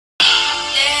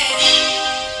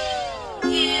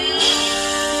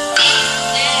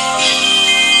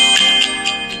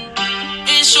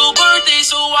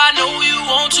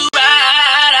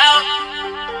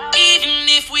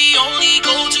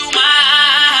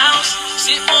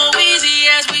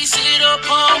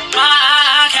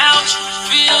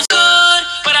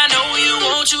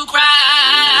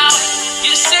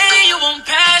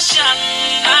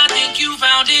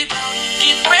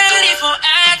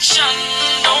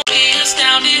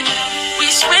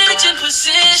switching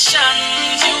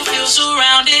positions, you feel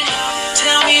surrounded.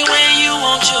 Tell me when you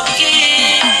want your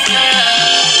gift,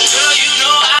 girl, you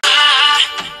know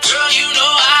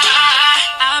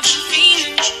I've been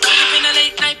feeling, deep in the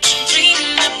late night,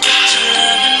 dreaming about your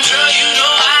loving. Girl, you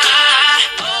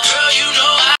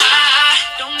know I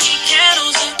don't need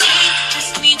candles and cake,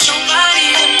 just need your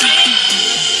body to make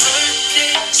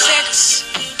birthday sex,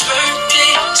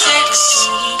 birthday sex.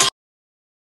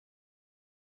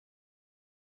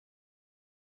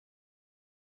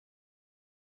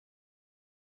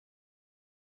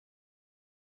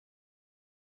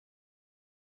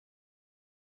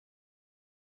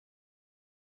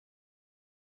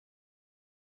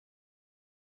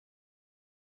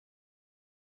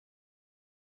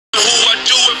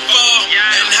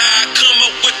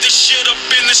 Shit up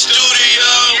in the studio.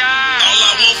 All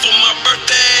I want for my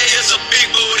birthday is a big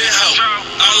booty hoe.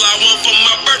 All I want for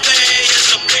my birthday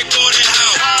is a big booty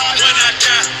hoe. When I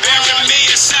die, bury me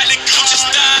inside the Gucci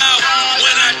style.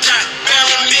 When I die,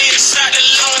 bury me inside the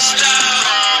Louis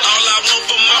style. All I want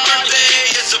for my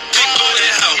birthday is a big booty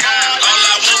hoe. All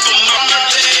I want for my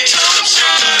birthday is a big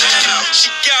booty hoe. She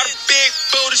got a big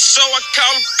booty, so I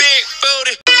call her big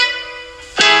booty.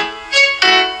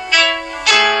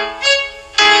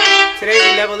 Today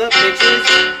we leveled up, bitches.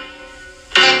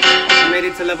 I made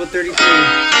it to level 33.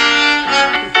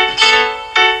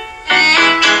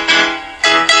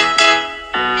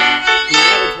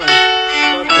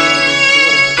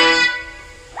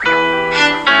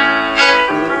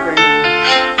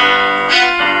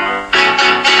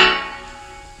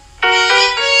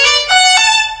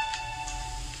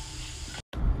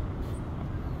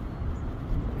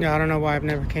 Yeah, I don't know why I've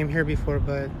never came here before,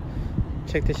 but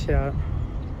check this shit out.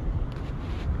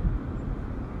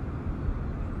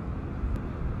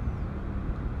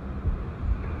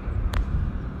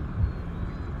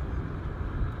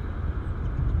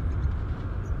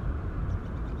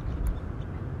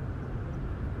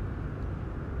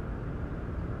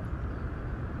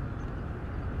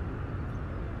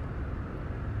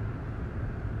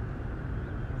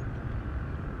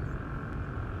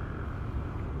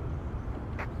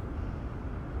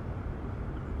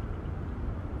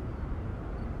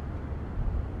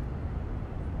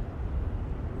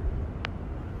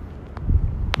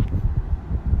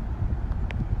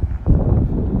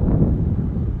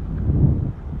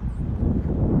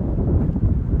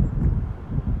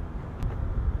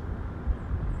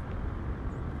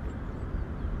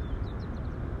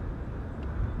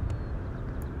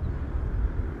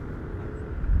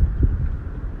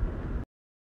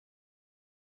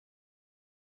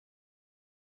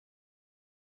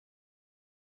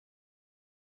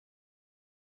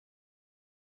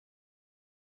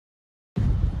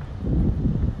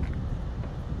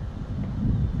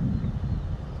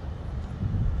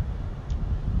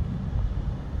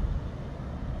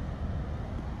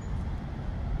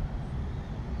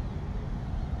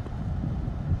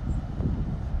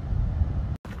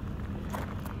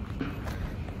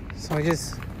 So I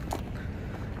just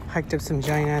hiked up some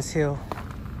giant ass hill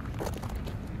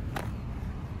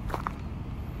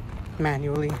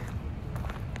manually.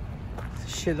 It's a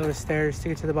shitload of stairs to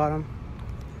get to the bottom.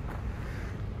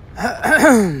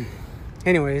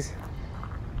 Anyways,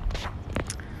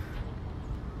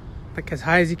 like as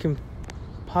high as you can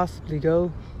possibly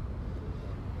go.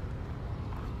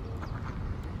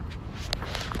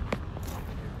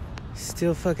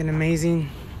 Still fucking amazing.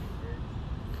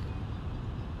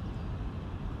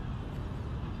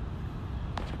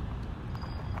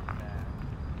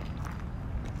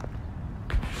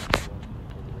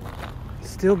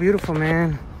 Still beautiful,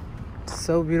 man.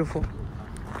 So beautiful.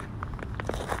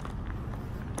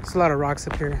 There's a lot of rocks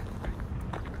up here.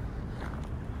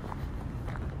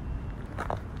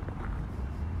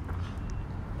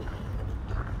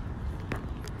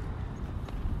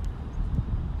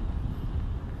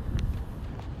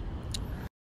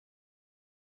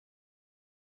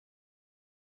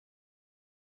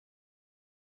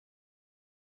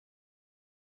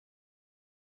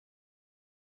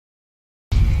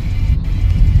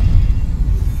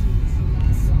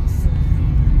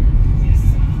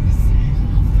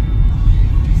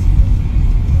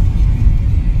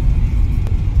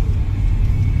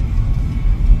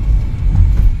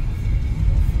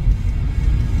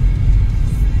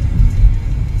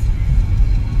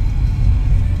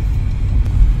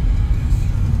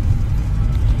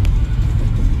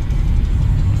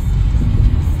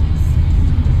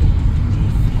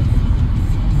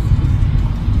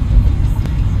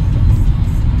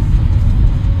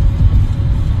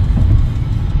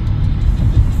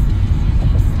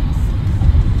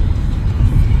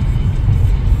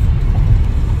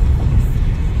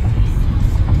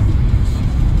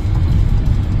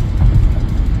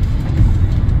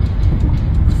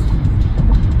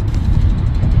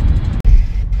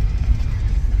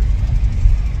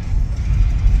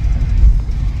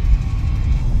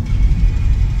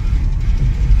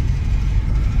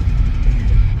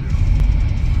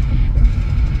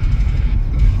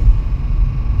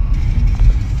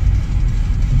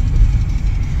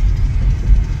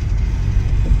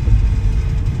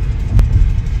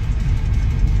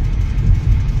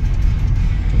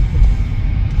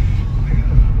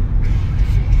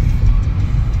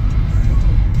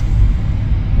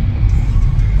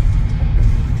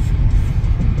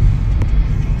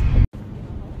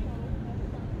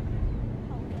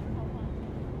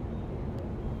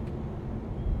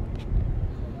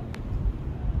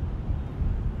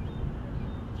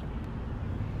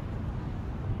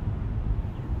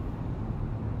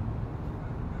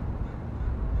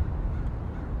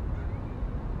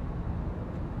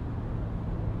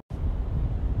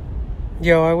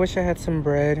 Yo, I wish I had some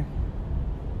bread.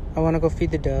 I want to go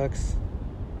feed the ducks.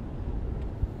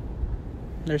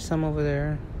 There's some over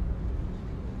there.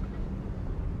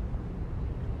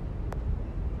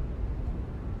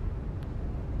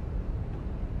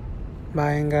 But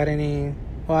I ain't got any.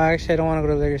 Well, actually, I don't want to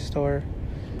go to the liquor store.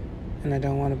 And I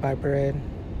don't want to buy bread.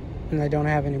 And I don't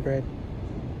have any bread.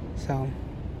 So,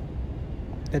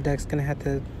 the duck's gonna have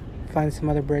to find some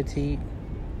other bread to eat.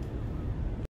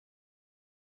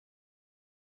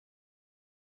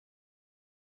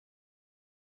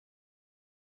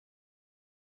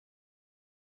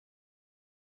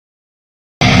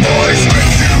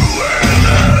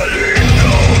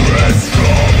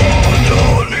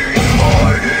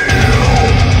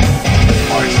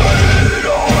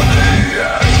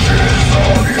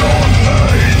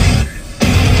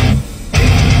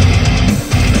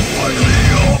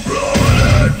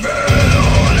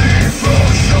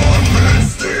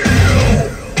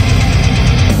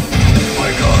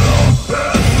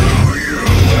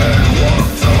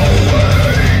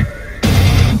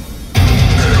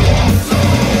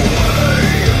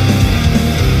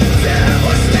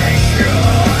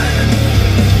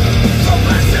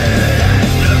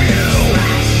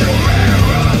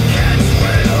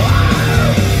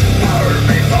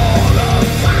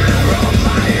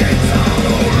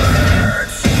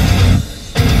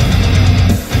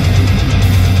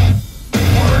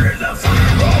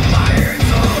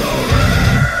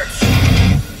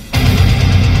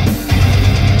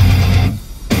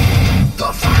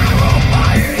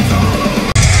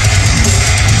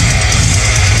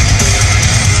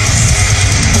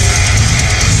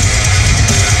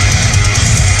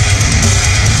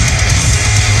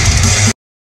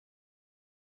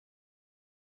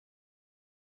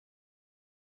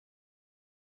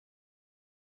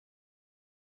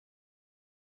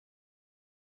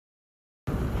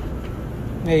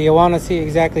 Hey, you want to see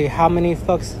exactly how many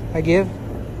fucks I give?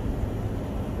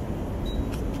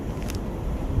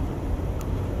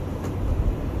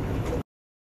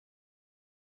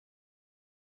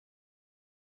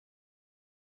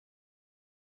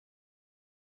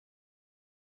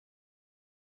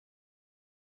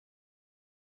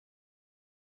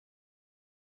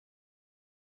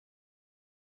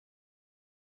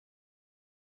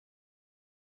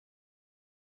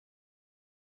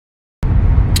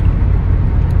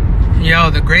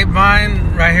 Yo, the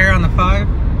grapevine right here on the 5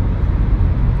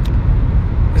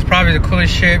 is probably the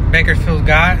coolest shit Bakersfield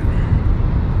got.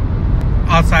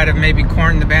 Outside of maybe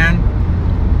Korn the band.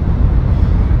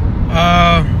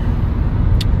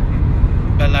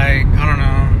 But like, I don't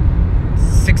know,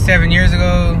 6-7 years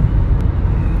ago,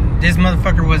 this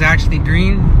motherfucker was actually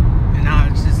green. And now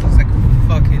it just looks like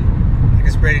fucking, like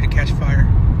it's ready to catch fire.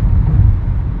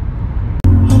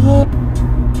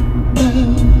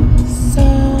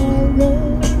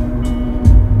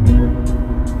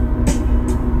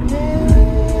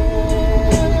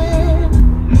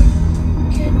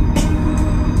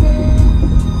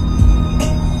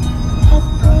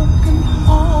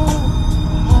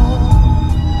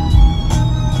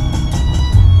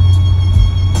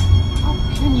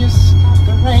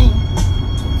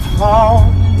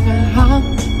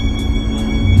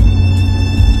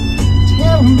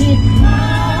 Tell me,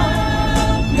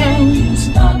 how can you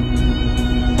stop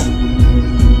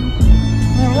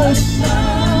the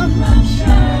sun from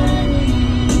shining?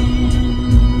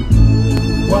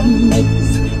 What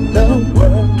makes the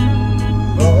world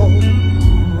go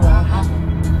round?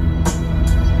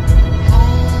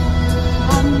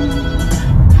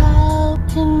 How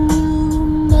can you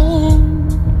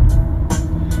mend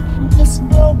this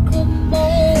broken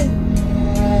man?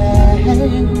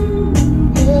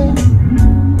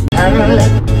 And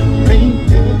let me live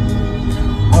again.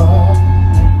 La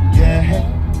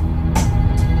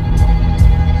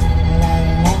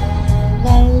la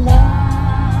la la.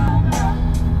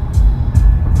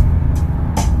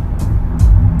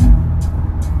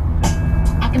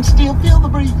 I can still feel the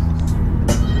breeze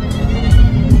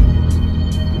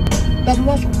that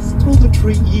rushes through the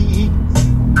trees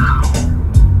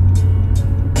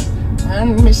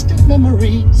and misty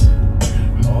memories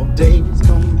of days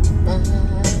gone by.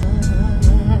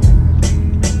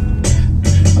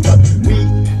 But we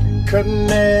could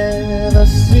never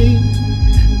see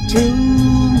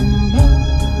tomorrow.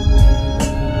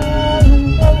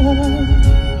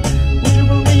 Would you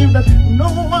believe that no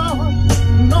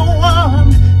one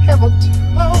ever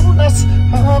told us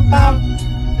about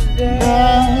the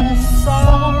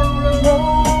sorrow?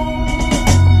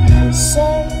 So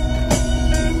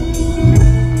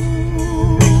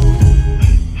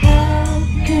how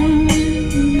can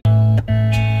you?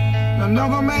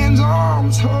 Another man's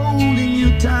arms holding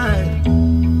you tight.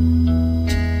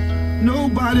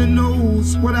 Nobody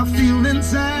knows what I feel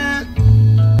inside.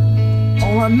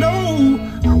 All I know,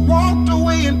 I walked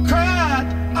away and cried.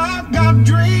 I've got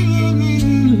dreams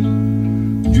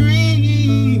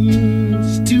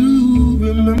to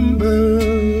remember.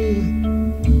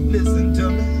 Listen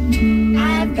to me.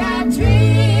 I've got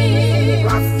dreams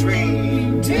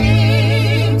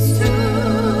to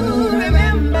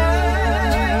remember.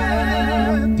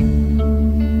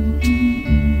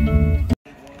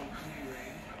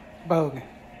 Bogan.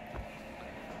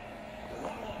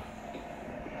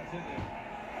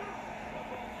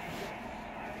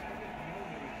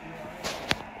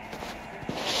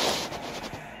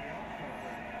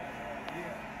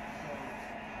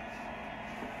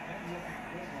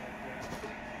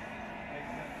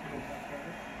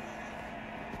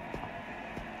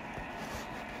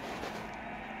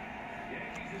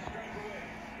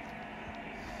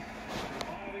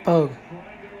 Bogan.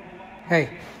 Hey.